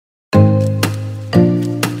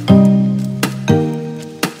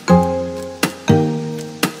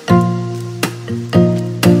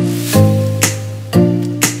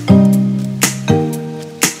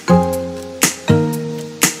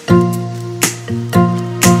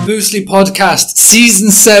Boostly Podcast, Season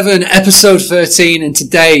 7, Episode 13, and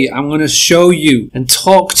today I'm going to show you and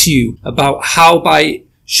talk to you about how by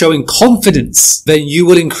showing confidence, then you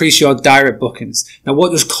will increase your direct bookings. Now, what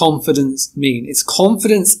does confidence mean? It's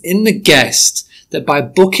confidence in the guest that by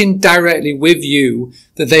booking directly with you,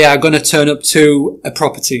 that they are going to turn up to a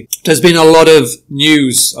property. There's been a lot of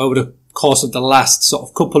news over the course of the last sort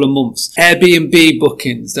of couple of months. Airbnb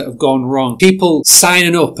bookings that have gone wrong. People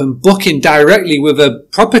signing up and booking directly with a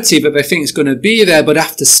property that they think is going to be there, but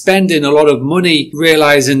after spending a lot of money,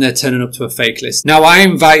 realizing they're turning up to a fake list. Now, I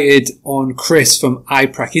invited on Chris from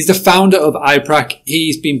I-Prac. He's the founder of I-Prac.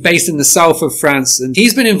 He's been based in the south of France, and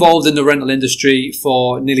he's been involved in the rental industry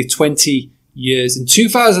for nearly 20 years. In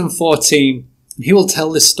 2014, he will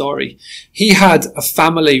tell this story. He had a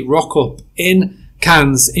family rock up in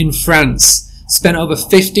Cannes in France, spent over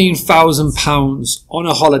 £15,000 on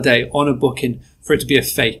a holiday, on a booking for it to be a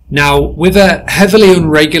fake. Now, with a heavily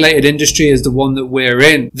unregulated industry as the one that we're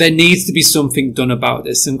in, there needs to be something done about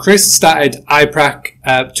this. And Chris started I-Prac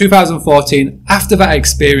 2014 after that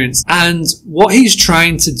experience. And what he's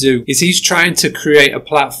trying to do is he's trying to create a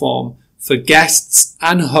platform for guests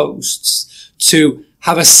and hosts to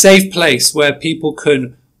have a safe place where people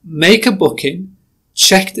can make a booking,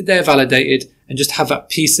 check that they're validated, and just have that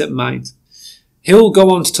peace of mind. He'll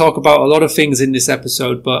go on to talk about a lot of things in this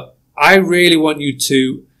episode, but I really want you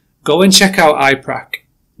to go and check out I-Prac,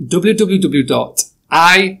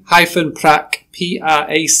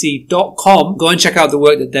 www.i-prac.com. Go and check out the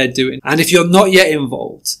work that they're doing. And if you're not yet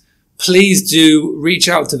involved, please do reach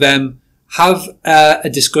out to them, have a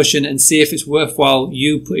discussion and see if it's worthwhile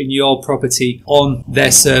you putting your property on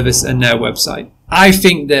their service and their website. I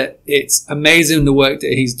think that it's amazing the work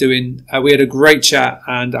that he's doing. We had a great chat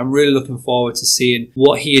and I'm really looking forward to seeing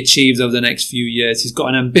what he achieves over the next few years. He's got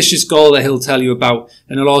an ambitious goal that he'll tell you about,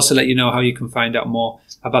 and he'll also let you know how you can find out more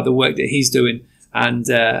about the work that he's doing and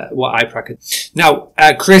what I-Prac is. Now,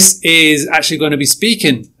 Chris is actually going to be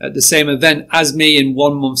speaking at the same event as me in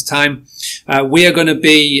 1 month's time. We are going to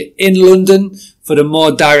be in London for the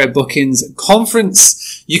More Direct Bookings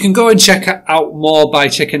Conference. You can go and check out more by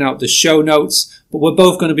checking out the show notes. But we're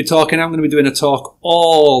both going to be talking. I'm going to be doing a talk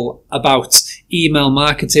all about email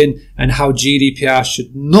marketing and how GDPR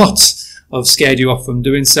should not have scared you off from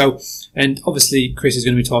doing so. And obviously, Chris is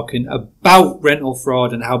going to be talking about rental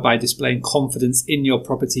fraud and how by displaying confidence in your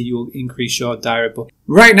property, you will increase your direct book.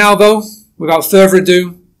 Right now, though, without further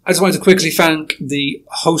ado, I just wanted to quickly thank the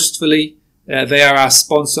Hostfully. They are our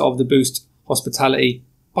sponsor of the Boost Hospitality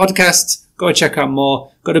podcast. Go and check out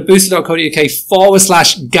more. Go to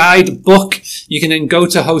boostly.co.uk/guidebook. You can then go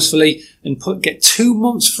to Hostfully and get 2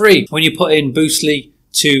 months free when you put in Boostly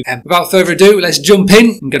to Without further ado, let's jump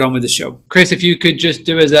in and get on with the show. Chris, if you could just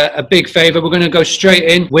do us a big favor, we're going to go straight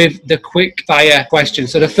in with the quick fire question.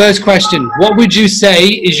 So the first question, what would you say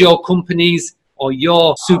is your company's or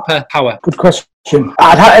your superpower? Good question.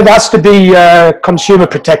 It has to be consumer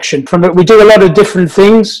protection. We do a lot of different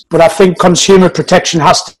things, but I think consumer protection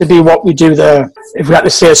has to be what we do there. If we had to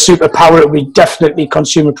say a superpower, it would be definitely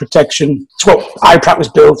consumer protection. It's what I-Prac was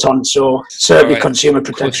built on, so certainly consumer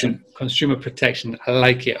protection. Consumer protection, I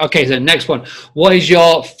like it. Okay, so next one. What is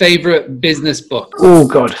your favorite business book? Oh,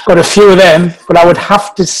 God. Got a few of them, but I would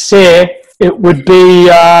have to say it would be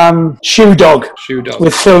Shoe Dog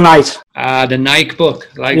with Phil Knight. The Nike book.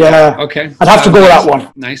 Yeah. Okay. I'd have to go with that one.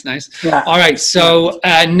 Nice. Yeah. All right. So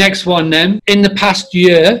next one then. In the past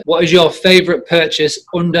year, what is your favorite purchase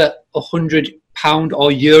under £100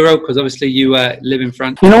 or euro? Because obviously you live in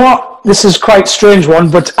France. You know what? This is quite a strange one,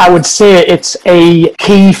 but I would say it's a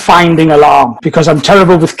key finding alarm because I'm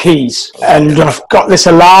terrible with keys. And I've got this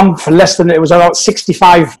alarm for less than, it was about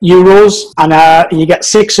 €65. And you get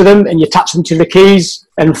 6 of them and you attach them to the keys.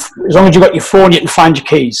 And as long as you've got your phone, you can find your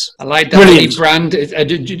keys. I like that. Brilliant. Brand.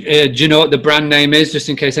 Do you know what the brand name is? Just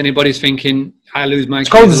in case anybody's thinking, I lose my keys.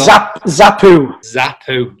 It's called Zappu.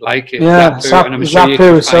 Zappu, like it. Yeah, Zappu. And I'm sure you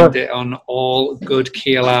can find it on all good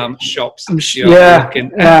key alarm shops. Yeah.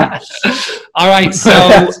 All right,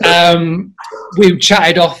 so we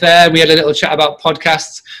chatted off there. We had a little chat about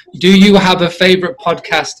podcasts. Do you have a favourite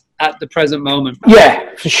podcast at the present moment?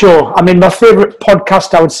 Yeah, for sure. I mean, my favourite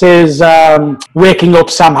podcast, I would say, is Waking Up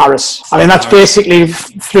Sam Harris. I mean, that's basically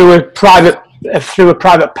through a private through a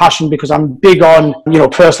private passion because I'm big on,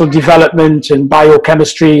 personal development and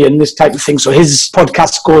biochemistry and this type of thing. So his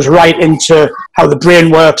podcast goes right into how the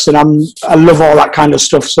brain works, and I love all that kind of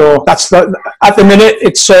stuff. So at the minute,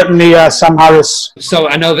 it's certainly Sam Harris. So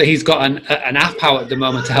I know that he's got an app out at the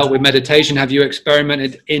moment to help with meditation. Have you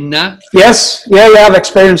experimented in that? Yes, yeah, I've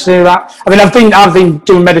experienced that. I mean, I've been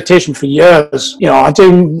doing meditation for years.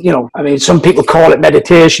 Some people call it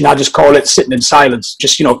meditation. I just call it sitting in silence,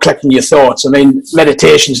 just, collecting your thoughts. I mean,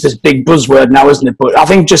 meditation's this big buzzword now, isn't it? But I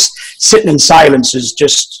think just sitting in silence is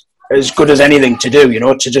just as good as anything to do,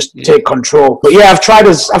 to just take control. But yeah, I've tried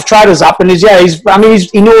his app, and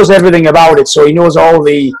he knows everything about it. So he knows all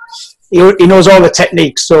the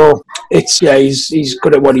techniques. So he's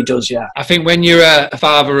good at what he does. Yeah. I think when you're a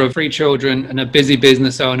father of 3 children and a busy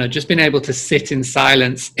business owner, just being able to sit in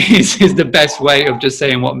silence is the best way of just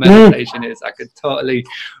saying what meditation is. I could totally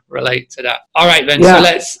relate to that. All right, then.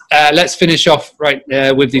 Yeah. So let's finish off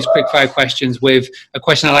with these quick fire questions with a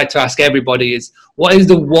question I like to ask everybody is, what is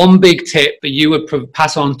the one big tip that you would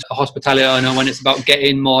pass on to a hospitality owner when it's about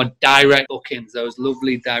getting more direct bookings, those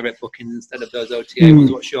lovely direct bookings instead of those OTA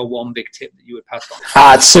ones? What's your one big tip that you would pass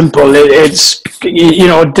on? It's simple. It's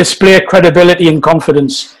display credibility and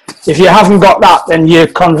confidence. If you haven't got that, then your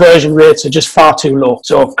conversion rates are just far too low.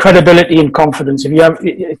 So credibility and confidence. If you have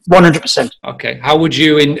 100%. Okay. How would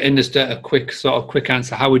you, in just a quick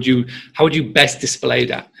answer, how would you best display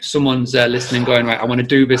that? If someone's listening, going, right, I want to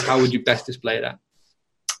do this. How would you best display that?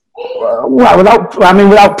 Well,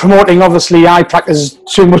 without promoting, obviously, I-Prac is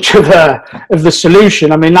too much of the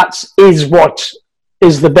solution. I mean, that is what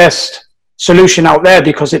is the best solution out there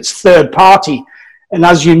because it's third party. And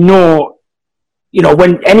as you know,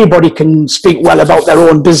 when anybody can speak well about their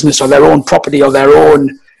own business or their own property or their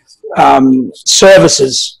own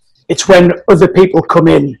services, it's when other people come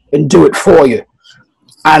in and do it for you.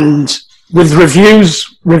 And with reviews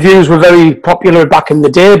were very popular back in the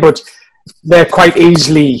day, but they're quite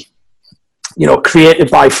easily,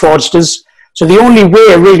 created by fraudsters. So the only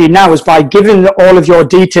way really now is by giving all of your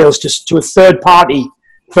details to a third-party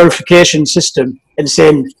verification system and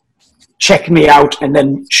saying, check me out and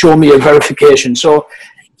then show me a verification. So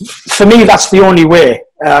for me, that's the only way,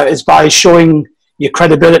 is by showing your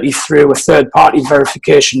credibility through a third-party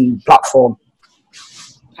verification platform.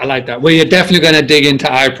 I like that. Well, you're definitely going to dig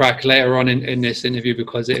into I-Prac later on in this interview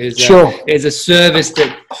because it is a service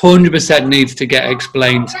that 100% needs to get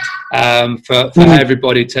explained for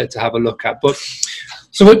everybody to have a look at. But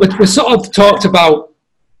so we sort of talked about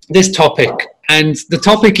this topic, and the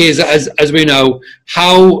topic is, as we know,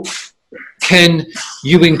 how can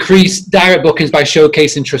you increase direct bookings by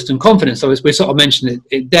showcasing trust and confidence? So as we sort of mentioned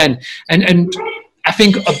it then, and I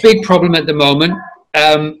think a big problem at the moment.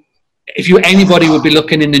 If anybody would be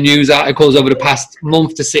looking in the news articles over the past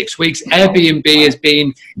month to 6 weeks, Airbnb has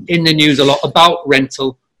been in the news a lot about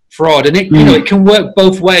rental fraud, and it can work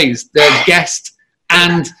both ways, the guest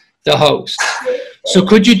and the host. So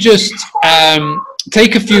could you just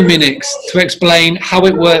take a few minutes to explain how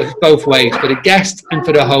it works both ways for the guest and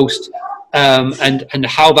for the host, and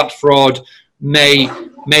how that fraud may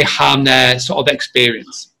harm their sort of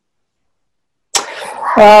experience?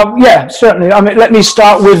 Yeah, certainly. I mean, let me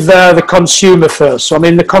start with the consumer first. So, I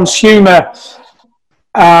mean, the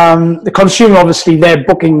consumer obviously, they're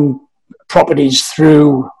booking properties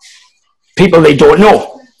through people they don't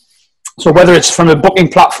know. So whether it's from a booking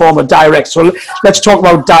platform or direct. So let's talk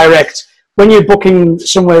about direct. When you're booking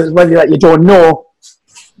somewhere whether that you don't know,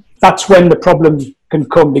 that's when the problem can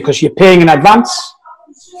come because you're paying in advance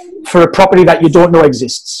for a property that you don't know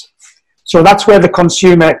exists. So that's where the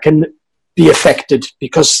consumer can be affected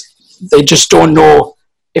because they just don't know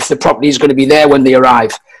if the property is going to be there when they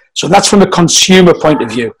arrive. So that's from a consumer point of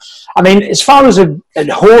view. I mean, as far as a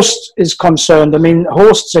host is concerned, I mean,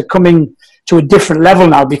 hosts are coming to a different level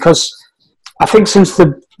now because I think since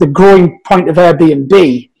the growing point of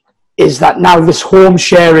Airbnb is that now this home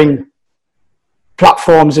sharing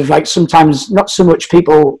platforms of like sometimes not so much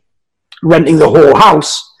people renting the whole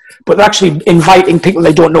house, but they're actually inviting people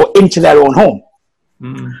they don't know into their own home.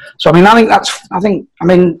 So, I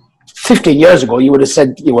mean, 15 years ago, you would have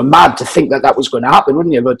said you were mad to think that was going to happen,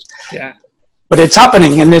 wouldn't you? But yeah, but it's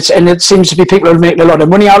happening, and it seems to be people are making a lot of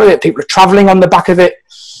money out of it. People are traveling on the back of it,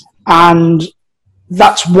 and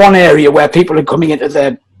that's one area where people are coming into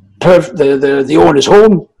the owner's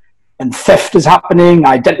home, and theft is happening,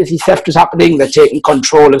 identity theft is happening. They're taking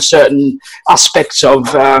control of certain aspects of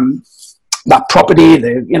that property.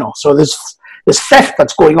 So there's theft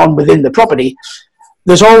that's going on within the property.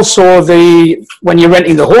 There's also when you're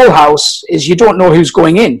renting the whole house, is you don't know who's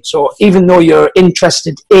going in. So even though you're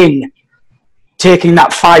interested in taking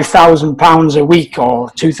that £5,000 a week or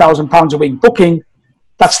 £2,000 a week booking,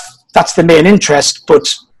 that's the main interest,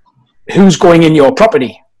 but who's going in your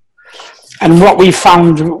property? And what we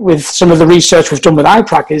found with some of the research we've done with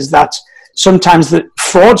I-Prac is that sometimes the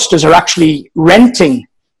fraudsters are actually renting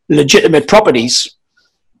legitimate properties,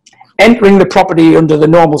 entering the property under the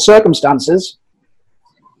normal circumstances,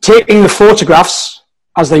 taking the photographs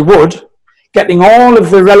as they would, getting all of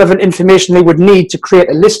the relevant information they would need to create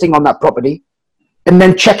a listing on that property, and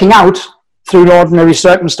then checking out through ordinary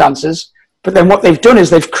circumstances. But then what they've done is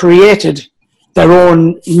they've created their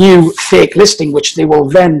own new fake listing, which they will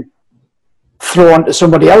then throw onto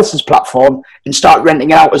somebody else's platform and start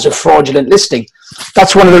renting it out as a fraudulent listing.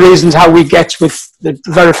 That's one of the reasons how we get with the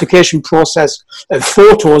verification process of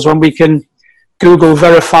photos, when we can Google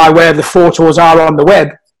verify where the photos are on the web.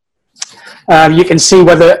 You can see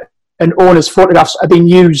whether an owner's photographs are being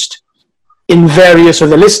used in various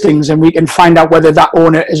other listings, and we can find out whether that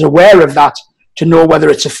owner is aware of that to know whether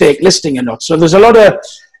it's a fake listing or not. So there's a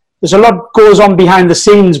lot goes on behind the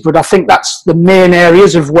scenes, but I think that's the main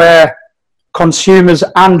areas of where consumers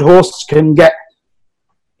and hosts can get,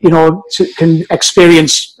 can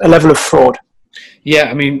experience a level of fraud. Yeah,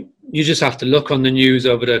 I mean, you just have to look on the news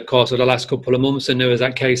over the course of the last couple of months, and there was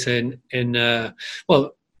that case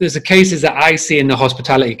there's the cases that I see in the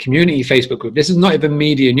hospitality community Facebook group. This is not even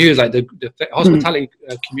media news, like the hospitality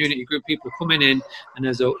community group, people coming in, and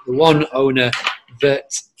there's the one owner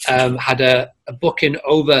that had a booking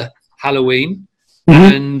over Halloween,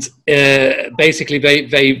 and basically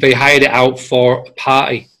they hired it out for a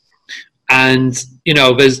party. And,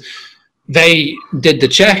 they did the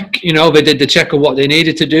check, they did the check of what they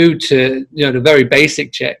needed to do to, the very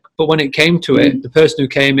basic check. But when it came to it, the person who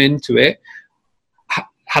came into it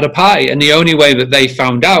had a party, and the only way that they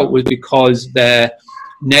found out was because their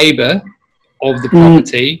neighbor of the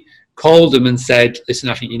property called them and said, listen,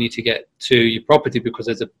 I think you need to get to your property because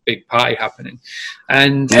there's a big party happening.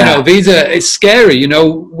 And it's scary,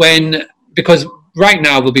 because right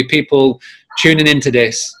now there'll be people tuning into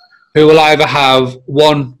this who will either have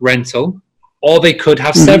one rental, or they could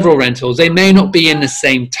have several rentals. They may not be in the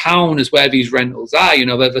same town as where these rentals are,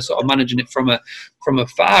 they're sort of managing it from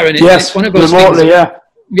afar. And it's one of those remotely, things.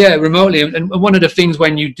 Yeah, remotely. And one of the things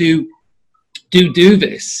when you do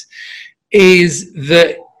this is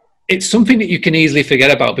that it's something that you can easily forget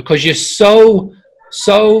about, because you're so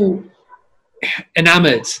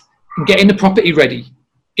enamored in getting the property ready,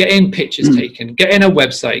 getting pictures taken, getting a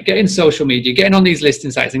website, getting social media, getting on these listing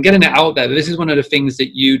sites and getting it out there. But this is one of the things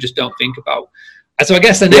that you just don't think about. And so I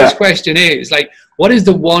guess the next question is, what is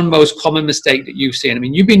the one most common mistake that you've seen? I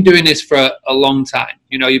mean, you've been doing this for a long time.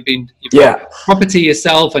 You've got property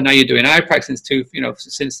yourself, and now you're doing I-Prac since the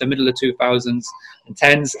middle of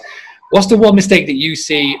 2010s. What's the one mistake that you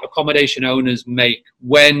see accommodation owners make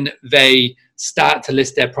when they start to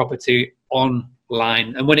list their property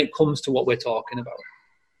online, and when it comes to what we're talking about?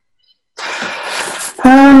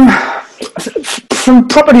 From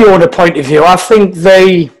property owner point of view, I think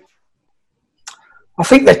they're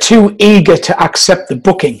too eager to accept the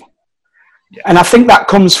booking, and I think that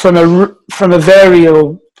comes from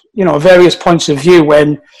various points of view.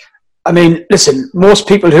 When, I mean, listen, most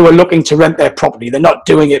people who are looking to rent their property, they're not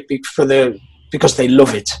doing it because they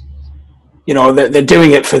love it. They're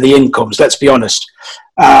doing it for the incomes. Let's be honest.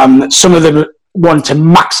 Some of them want to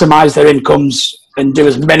maximize their incomes and do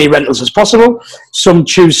as many rentals as possible. Some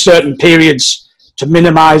choose certain periods to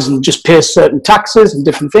minimize and just pay certain taxes and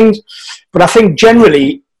different things. But I think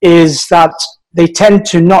generally is that they tend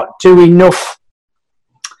to not do enough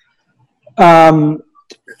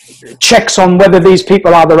checks on whether these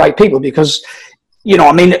people are the right people, because,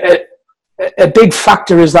 a big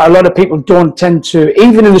factor is that a lot of people don't tend to,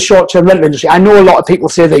 even in the short-term rental industry, I know a lot of people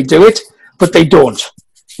say they do it, but they don't.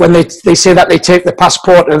 When they say that they take the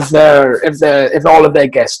passport of all of their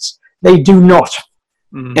guests, they do not.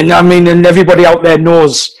 And and everybody out there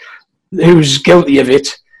knows who's guilty of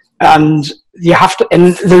it, and you have to.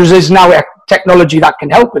 And there's now a technology that can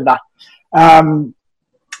help with that.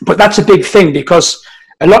 But that's a big thing, because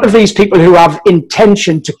a lot of these people who have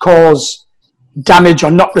intention to cause damage or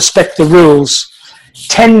not respect the rules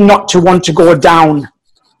tend not to want to go down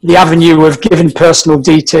the avenue of giving personal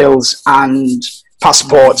details and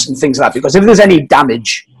passports and things like that, because if there's any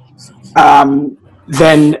damage,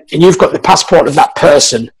 then, and you've got the passport of that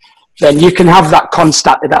person, then you can have that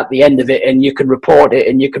constated at the end of it, and you can report it,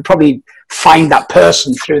 and you can probably find that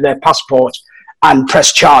person through their passport and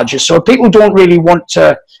press charges. So people don't really want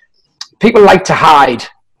to, people like to hide.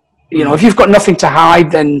 If you've got nothing to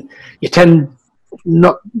hide, then you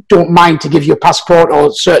don't mind to give your passport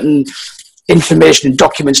or certain information and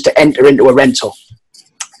documents to enter into a rental.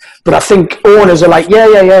 But I think owners are like,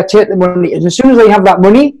 yeah, take the money. And as soon as they have that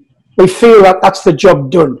money, they feel that that's the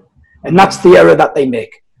job done. And that's the error that they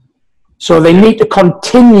make. So they need to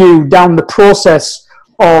continue down the process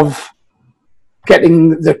of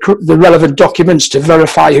getting the relevant documents to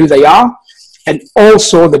verify who they are. And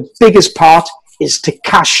also the biggest part is to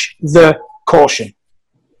cash the caution.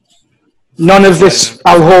 None of this,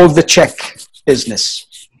 I'll hold the check business.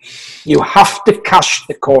 You have to cash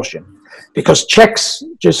the caution. Because checks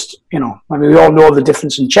just, I mean, we all know the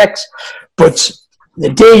difference in checks, but the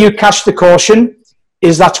day you cash the caution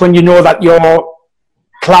that's when you know that your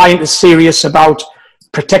client is serious about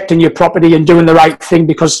protecting your property and doing the right thing,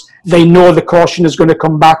 because they know the caution is going to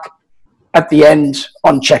come back at the end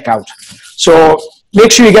on checkout. So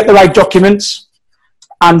make sure you get the right documents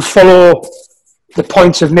and follow the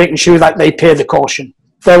points of making sure that they pay the caution.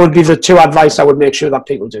 There would be the two advice I would make sure that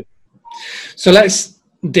people do. So let's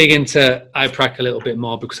dig into I-Prac a little bit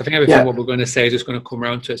more, because I think everything what we're going to say is just going to come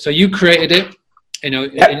around to it. So you created it, in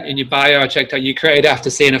your bio, I checked out, you created it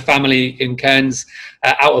after seeing a family in Cairns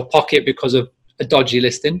out of pocket because of a dodgy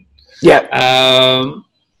listing. Yeah.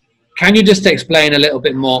 Can you just explain a little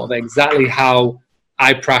bit more of exactly how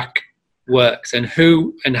I-Prac works and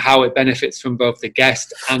who and how it benefits from both the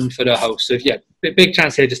guest and for the host? So big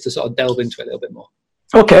chance here just to sort of delve into it a little bit more.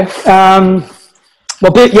 Okay. I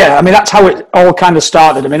mean, that's how it all kind of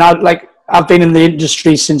started. I mean, I've been in the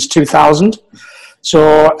industry since 2000.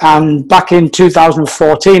 So, and back in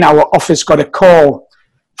 2014, our office got a call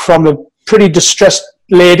from a pretty distressed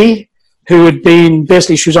lady who had been,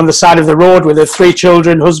 basically, she was on the side of the road with her 3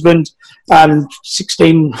 children, husband, and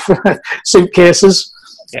 16 suitcases.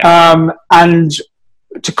 Yeah. And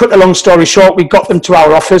to cut a long story short, we got them to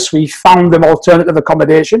our office. We found them alternative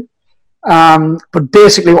accommodation. But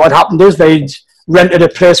basically what had happened is they'd rented a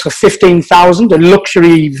place for $15,000, a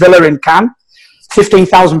luxury villa in Cannes,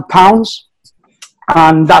 £15,000,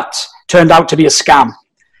 and that turned out to be a scam.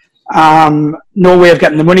 No way of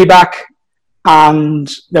getting the money back, and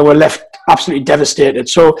they were left absolutely devastated.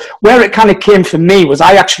 So where it kind of came for me was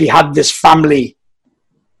I actually had this family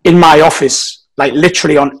in my office, like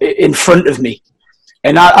literally in front of me.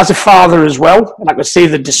 And as a father as well, and I could see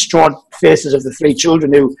the distraught faces of the 3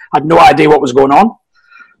 children who had no idea what was going on.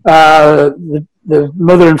 The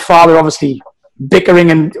mother and father obviously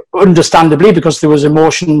bickering, and understandably, because there was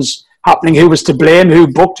emotions happening, who was to blame, who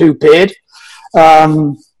booked, who paid.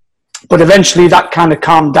 But eventually that kind of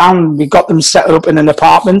calmed down. We got them set up in an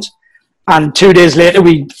apartment, and 2 days later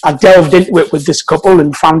I delved into it with this couple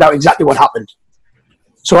and found out exactly what happened.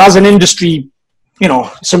 So as an industry,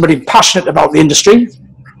 somebody passionate about the industry,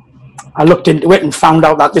 I looked into it and found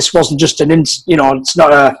out that this wasn't just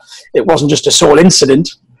it wasn't just a sole incident.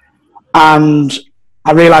 And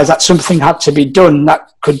I realized that something had to be done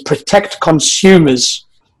that could protect consumers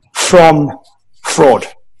from fraud.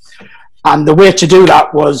 And the way to do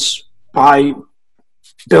that was by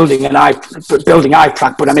building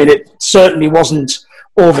I-Prac, but I mean, it certainly wasn't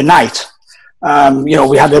overnight.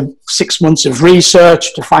 We had 6 months of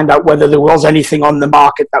research to find out whether there was anything on the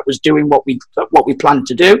market that was doing what we planned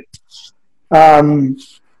to do.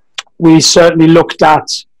 We certainly looked at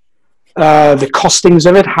the costings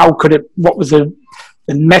of it. What was the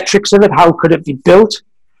metrics of it? How could it be built?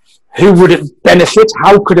 Who would it benefit?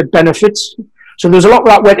 How could it benefit? So there's a lot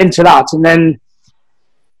that went into that. And then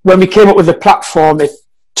when we came up with the platform, it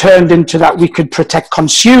turned into that we could protect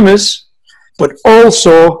consumers, but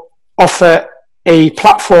also offer a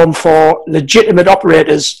platform for legitimate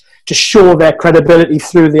operators to show their credibility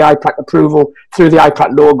through the I-Prac approval, through the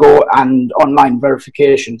I-Prac logo and online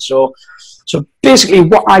verification. So basically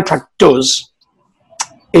what I-Prac does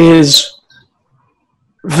is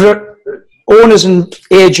owners and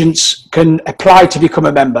agents can apply to become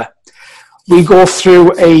a member. We go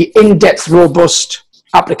through a in-depth, robust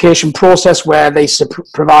application process where they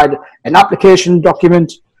provide an application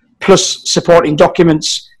document plus supporting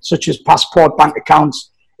documents such as passport, bank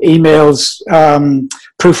accounts, emails,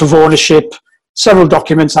 proof of ownership, several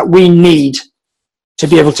documents that we need to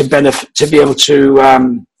be able to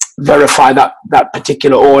verify that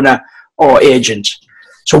particular owner or agent.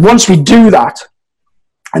 So once we do that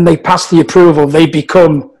and they pass the approval, they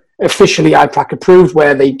become officially I-Prac approved,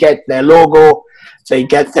 where they get their logo, they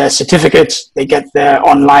get their certificates, they get their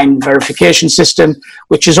online verification system,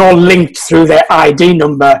 which is all linked through their ID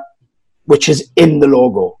number, which is in the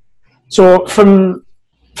logo. So from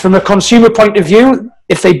a consumer point of view,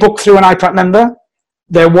 if they book through an I-Prac member,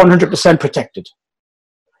 they're 100% protected.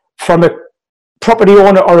 From a property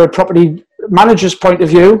owner or a property manager's point of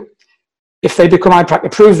view, if they become I-Prac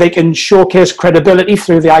approved, they can showcase credibility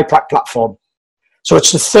through the I-Prac platform. So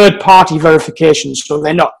it's the third-party verification. So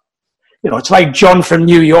they're not, it's like John from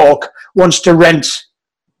New York wants to rent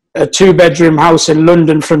a 2-bedroom house in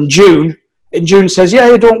London from June, and June says,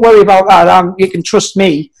 yeah, don't worry about that. You can trust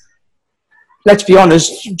me. Let's be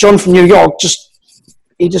honest, John from New York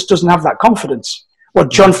he just doesn't have that confidence.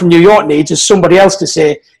 What John from New York needs is somebody else to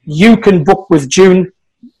say, you can book with June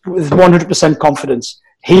with 100% confidence.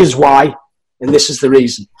 Here's why, and this is the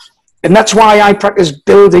reason. And that's why I-Prac is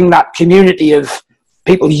building that community of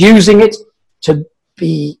people using it to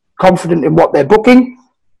be confident in what they're booking,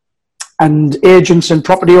 and agents and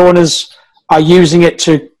property owners are using it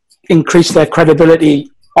to increase their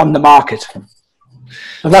credibility on the market.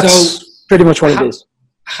 And that's pretty much what it is.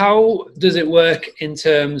 How does it work in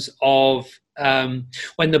terms of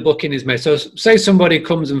when the booking is made? So say somebody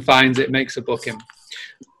comes and finds it, makes a booking.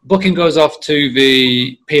 Booking goes off to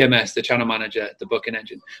the PMS, the channel manager, the booking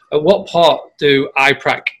engine. At what part do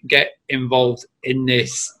I-Prac get involved in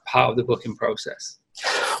this part of the booking process?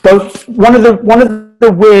 Well, one of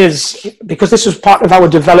the ways, because this was part of our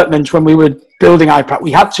development when we were building I-Prac,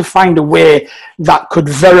 we had to find a way that could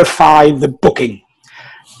verify the booking.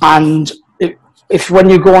 And if when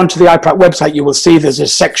you go onto the I-Prac website, you will see there's a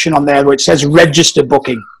section on there which says register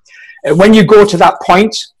booking. And when you go to that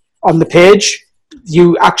point on the page,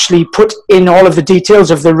 you actually put in all of the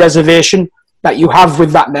details of the reservation that you have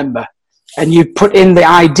with that member. And you put in the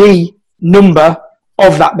ID number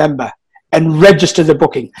of that member and register the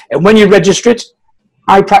booking. And when you register it,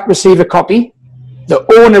 I-Prac receive a copy, the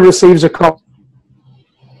owner receives a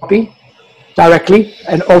copy directly,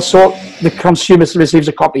 and also the consumer receives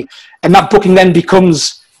a copy. And that booking then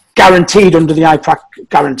becomes guaranteed under the I-Prac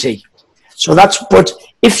guarantee. So but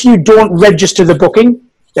if you don't register the booking,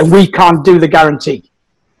 then we can't do the guarantee.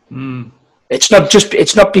 Mm. It's not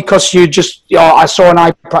because I saw an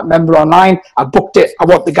I-Prac member online, I booked it, I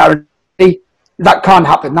want the guarantee. That can't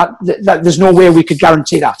happen. That there's no way we could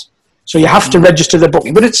guarantee that. So you have to register the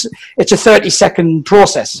booking, but it's a 30-second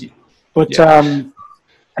process. But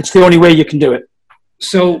it's the only way you can do it.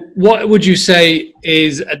 So what would you say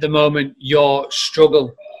is at the moment your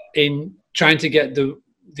struggle in trying to get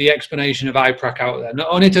the explanation of I-Prac out there, not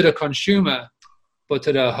only to the consumer, but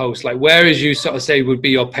to the host? Like, where is you sort of say would be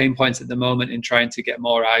your pain points at the moment in trying to get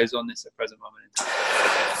more eyes on this at present moment in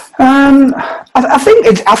time? I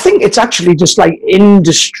think it's actually just like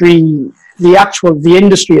industry. The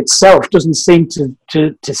industry itself doesn't seem to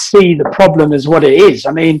see the problem as what it is.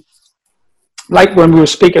 I mean, like when we were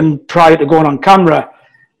speaking prior to going on camera,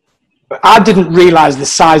 I didn't realize the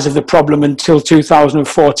size of the problem until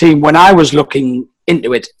 2014 when I was looking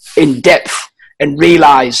into it in depth and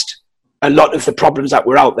realized a lot of the problems that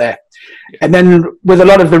were out there. Yeah. And then with a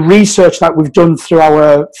lot of the research that we've done through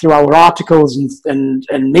our articles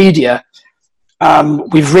and media,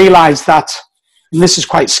 we've realized that, and this is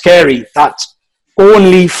quite scary, that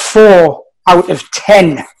only 4 out of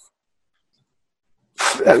 10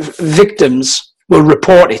 victims will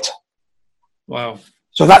report it. Wow.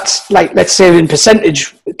 So that's like, let's say in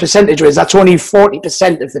percentage ways, that's only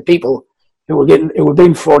 40% of the people who were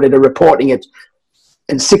being frauded are reporting it,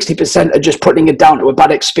 and 60% are just putting it down to a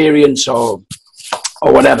bad experience or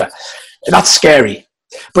whatever. And that's scary.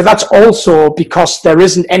 But that's also because there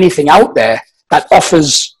isn't anything out there that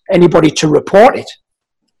offers anybody to report it.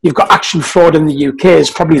 You've got Action Fraud in the UK is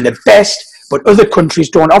probably the best, but other countries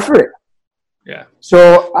don't offer it. Yeah.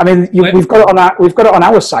 So I mean, we've got it on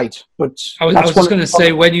our site. But I was just going to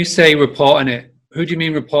say, when you say reporting it, who do you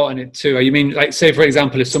mean reporting it to? Are you mean, like, say for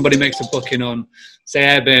example, if somebody makes a booking on, say,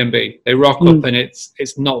 Airbnb, they rock up and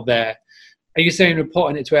it's not there. Are you saying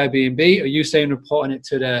reporting it to Airbnb? Or are you saying reporting it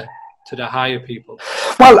to the higher people?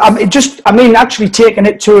 Well, actually taking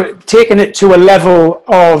it to a level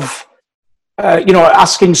of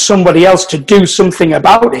asking somebody else to do something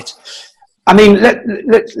about it. I mean,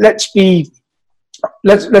 let's be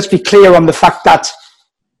clear on the fact that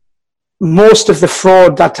most of the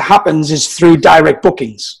fraud that happens is through direct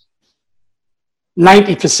bookings.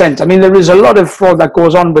 90%. I mean, there is a lot of fraud that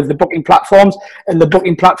goes on with the booking platforms, and the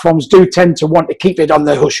booking platforms do tend to want to keep it on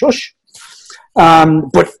the hush-hush.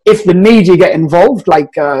 But if the media get involved,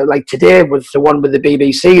 like today with the one with the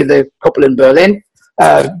BBC, the couple in Berlin,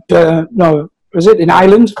 was it in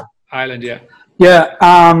Ireland? Ireland, yeah.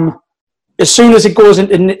 Yeah. As soon as it goes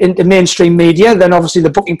into mainstream media, then obviously the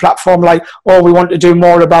booking platform, like, oh, we want to do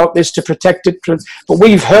more about this to protect it. But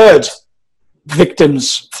we've heard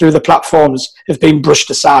victims through the platforms have been brushed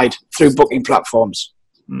aside through booking platforms.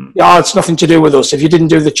 Yeah, it's nothing to do with us. If you didn't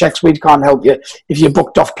do the checks, we can't help you. If you're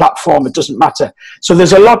booked off platform, it doesn't matter. So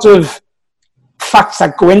there's a lot of facts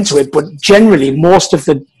that go into it, but generally most of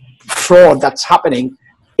the fraud that's happening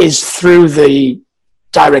is through the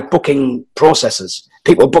direct booking processes,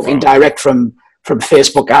 people booking direct from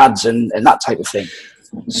Facebook ads and that type of thing.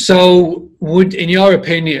 So in your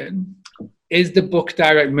opinion, is the book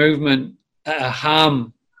direct movement a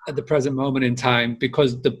harm at the present moment in time?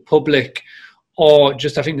 Because the public, or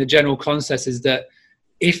just I think the general consensus is that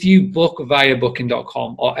if you book via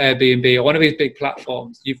booking.com or Airbnb or one of these big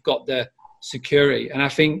platforms, you've got the security. And I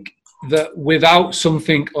think that without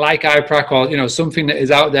something like I-Prac or something that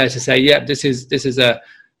is out there to say, yeah, this is a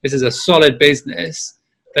solid business,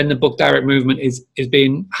 then the book direct movement is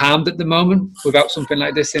being harmed at the moment without something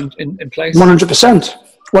like this in place.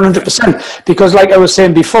 100%. Because like I was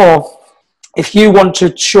saying before, if you want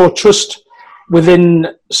to show trust within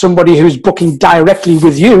somebody who's booking directly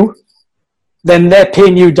with you, then they're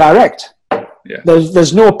paying you direct. Yeah.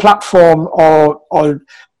 There's no platform or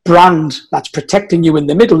brand that's protecting you in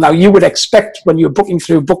the middle. Now, you would expect when you're booking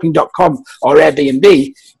through booking.com or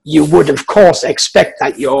Airbnb, you would, of course, expect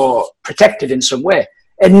that you're protected in some way.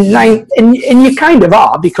 And you kind of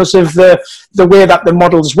are, because of the way that the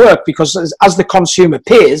models work, because as the consumer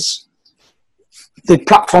pays, the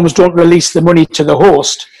platforms don't release the money to the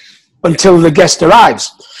host until the guest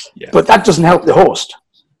arrives. Yeah. But that doesn't help the host,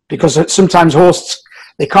 because sometimes hosts,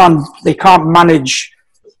 they can't manage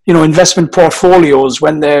investment portfolios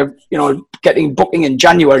when they're getting booking in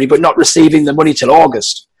January but not receiving the money till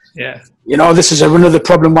August. Yeah. This is another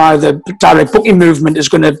problem why the direct booking movement is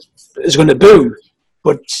going to boom.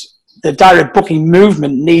 But the direct booking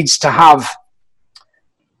movement needs to have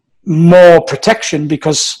more protection,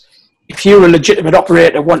 because if you're a legitimate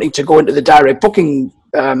operator wanting to go into the direct booking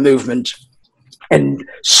movement and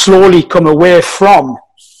slowly come away from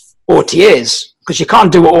OTAs, because you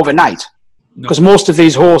can't do it overnight, because most of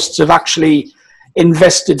these hosts have actually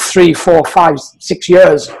invested 3, 4, 5, 6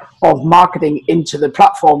 years of marketing into the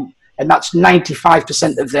platform, and that's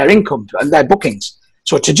 95% of their income and their bookings.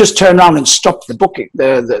 So to just turn around and stop the booking,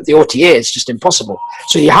 the OTA is just impossible.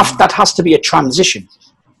 So that has to be a transition.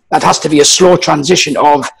 That has to be a slow transition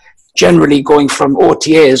of generally going from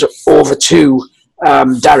OTAs over to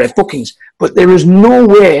direct bookings. But there is no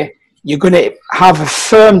way you're going to have a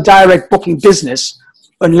firm direct booking business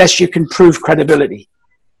unless you can prove credibility.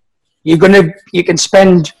 You can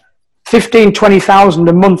spend 15, 20,000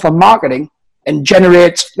 a month on marketing and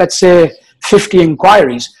generate, let's say, 50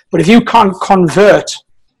 inquiries. But if you can't convert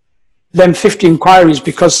them 50 inquiries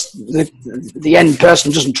because the end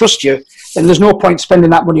person doesn't trust you, then there's no point spending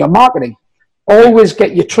that money on marketing. Always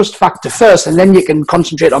get your trust factor first, and then you can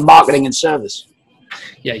concentrate on marketing and service.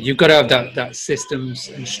 Yeah, you've got to have that systems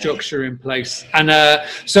and structure in place. And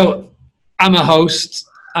so I'm a host.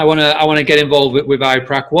 I want to get involved with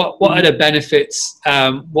I-Prac. What are the benefits?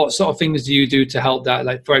 What sort of things do you do to help that?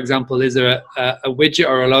 Like, for example, is there a widget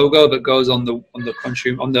or a logo that goes on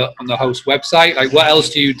the host website? Like, what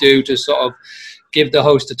else do you do to sort of give the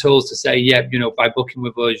host the tools to say, yeah, by booking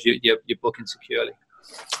with us, you're booking securely?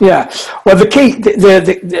 Yeah. Well,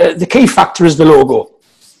 the key factor is the logo,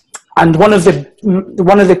 and one of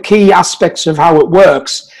the key aspects of how it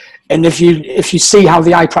works. And if you see how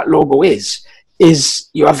the I-Prac logo is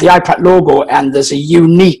you have the I-Prac logo and there's a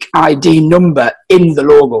unique ID number in the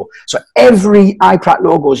logo. So every I-Prac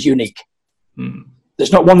logo is unique.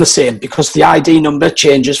 There's not one the same, because the ID number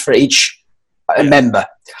changes for each member.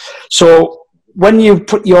 So when you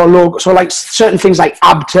put your logo, so like certain things like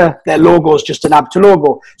ABTA, their logo is just an ABTA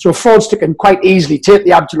logo. So a fraudster can quite easily take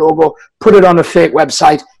the ABTA logo, put it on a fake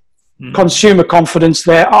website, consumer confidence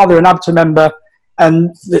there, they're an ABTA member,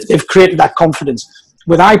 and they've created that confidence.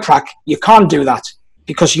 With I-Prac, you can't do that,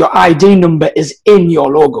 because your ID number is in your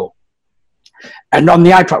logo. And on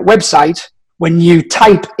the I-Prac website, when you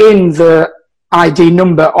type in the ID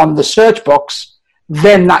number on the search box,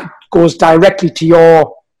 then that goes directly to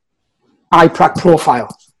your I-Prac profile.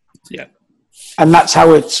 Yeah. And that's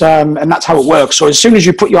how it works. So as soon as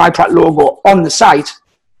you put your I-Prac logo on the site,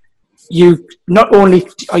 you not only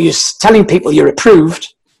are you telling people you're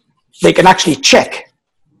approved, they can actually check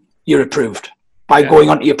you're approved by going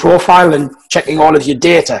onto your profile and checking all of your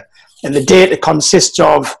data. And the data consists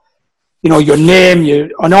of, your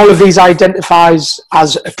name, and all of these identifies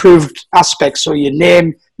as approved aspects. So your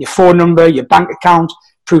name, your phone number, your bank account,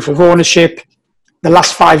 proof of ownership, the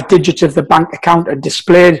last 5 digits of the bank account are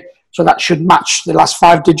displayed. So that should match the last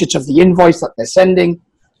 5 digits of the invoice that they're sending.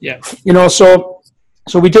 Yeah.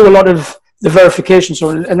 So we do a lot of the verification. So,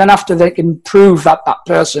 and then after they can prove that that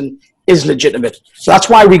person is legitimate. So that's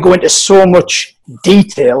why we go into so much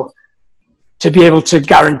detail, to be able to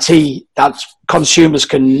guarantee that consumers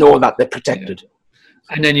can know that they're protected.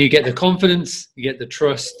 And then you get the confidence, you get the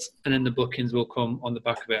trust, and then the bookings will come on the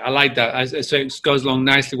back of it. I like that. So it goes along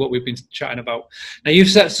nicely what we've been chatting about. Now, you've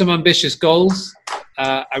set some ambitious goals.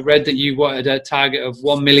 I read that you wanted a target of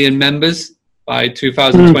 1 million members by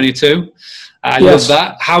 2022. I love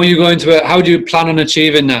that. How do you plan on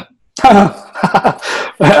achieving that?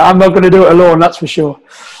 I'm not going to do it alone, that's for sure.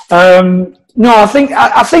 No, I think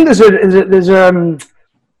there's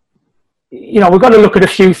you know, we've got to look at a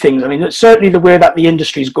few things. I mean, certainly the way that the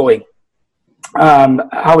industry is going,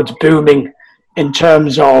 how it's booming in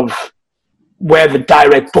terms of where the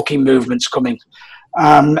direct booking movement's coming.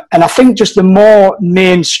 And I think just the more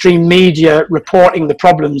mainstream media reporting the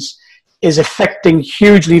problems is affecting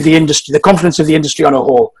hugely the industry, the confidence of the industry on a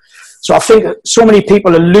whole. So I think so many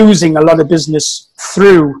people are losing a lot of business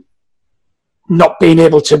through not being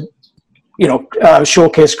able to, you know,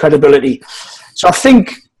 showcase credibility. So I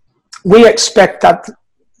think we expect that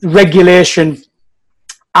regulation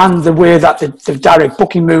and the way that the direct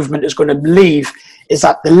booking movement is going to leave is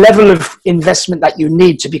that the level of investment that you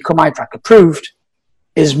need to become I-Prac approved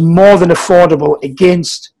is more than affordable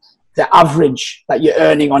against the average that you're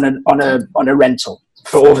earning on a rental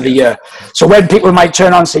for over the year. So when people might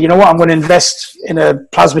turn on and say, you know what, I'm going to invest in a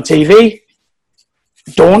plasma TV,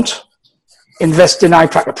 don't invest in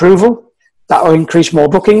I-Prac approval. That will increase more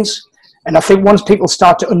bookings. And I think once people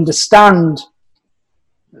start to understand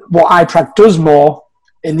what I-Prac does more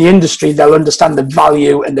in the industry, they'll understand the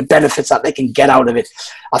value and the benefits that they can get out of it.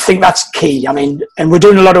 I think that's key. I mean, and we're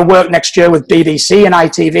doing a lot of work next year with BBC and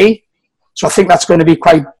ITV. So I think that's going to be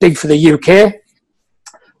quite big for the UK.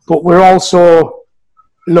 But we're also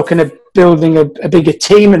looking at building a bigger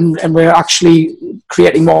team, and we're actually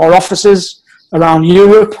creating more offices around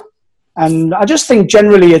Europe. And I just think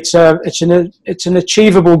generally it's an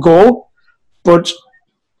achievable goal. But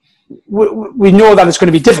we know that it's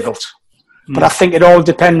going to be difficult. But I think it all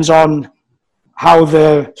depends on how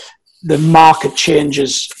the market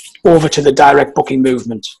changes over to the direct booking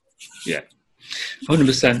movement. Yeah,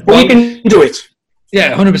 100%. Well, you can do it.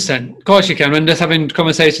 Yeah, 100%. Of course you can. And just having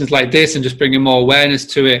conversations like this and just bringing more awareness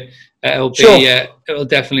to it, it'll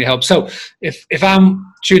definitely help. So if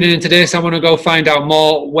I'm tuning into this, I want to go find out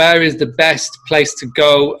more. Where is the best place to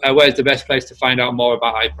go? Where's the best place to find out more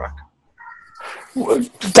about I-Prac?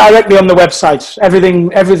 Directly on the website.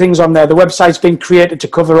 Everything's on there. The website's been created to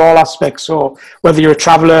cover all aspects. So whether you're a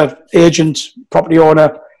traveller, agent, property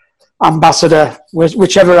owner, ambassador,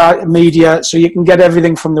 whichever media, so you can get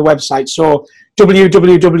everything from the website. So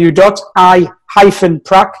www.i-prac.com.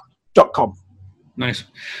 Nice.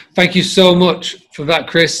 Thank you so much for that,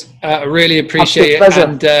 Chris. I really appreciate it.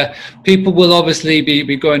 And people will obviously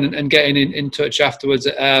be going and getting in touch afterwards.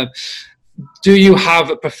 Do you have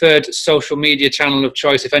a preferred social media channel of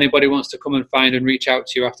choice if anybody wants to come and find and reach out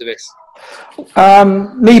to you after this?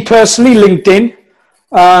 Me personally, LinkedIn.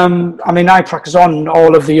 I mean, I-Prac is on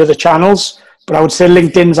all of the other channels, but I would say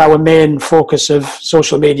LinkedIn's our main focus of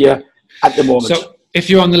social media at the moment. So if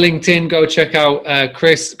you're on the LinkedIn, go check out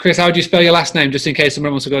Chris. Chris, how do you spell your last name, just in case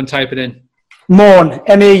someone wants to go and type it in? Maughan,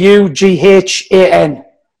 Maughan.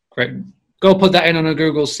 Great. Go put that in on a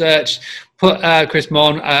Google search. Put Chris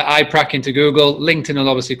Maughan, I-Prac into Google. LinkedIn will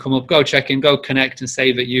obviously come up. Go check in, go connect and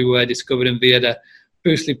say that you discovered him via the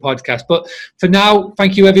Boostly podcast. But for now,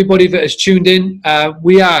 thank you everybody that has tuned in.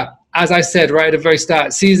 We are, as I said right at the very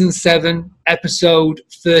start, season 7, episode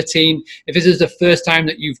 13. If this is the first time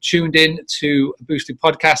that you've tuned in to a Boostly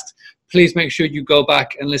podcast, please make sure you go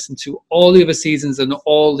back and listen to all the other seasons and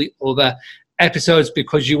all the other episodes,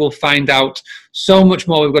 because you will find out so much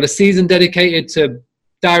more. We've got a season dedicated to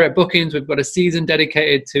direct bookings. We've got a season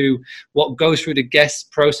dedicated to what goes through the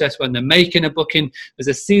guest process when they're making a booking. There's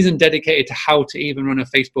a season dedicated to how to even run a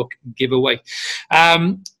Facebook giveaway.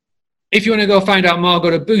 If you want to go find out more,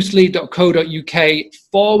 go to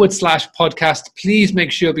boostly.co.uk/podcast. Please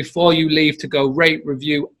make sure before you leave to go rate,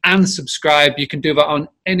 review, and subscribe. You can do that on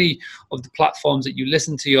any of the platforms that you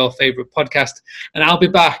listen to your favorite podcast. And I'll be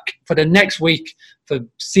back for the next week for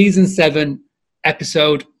season 7,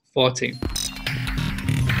 episode 14.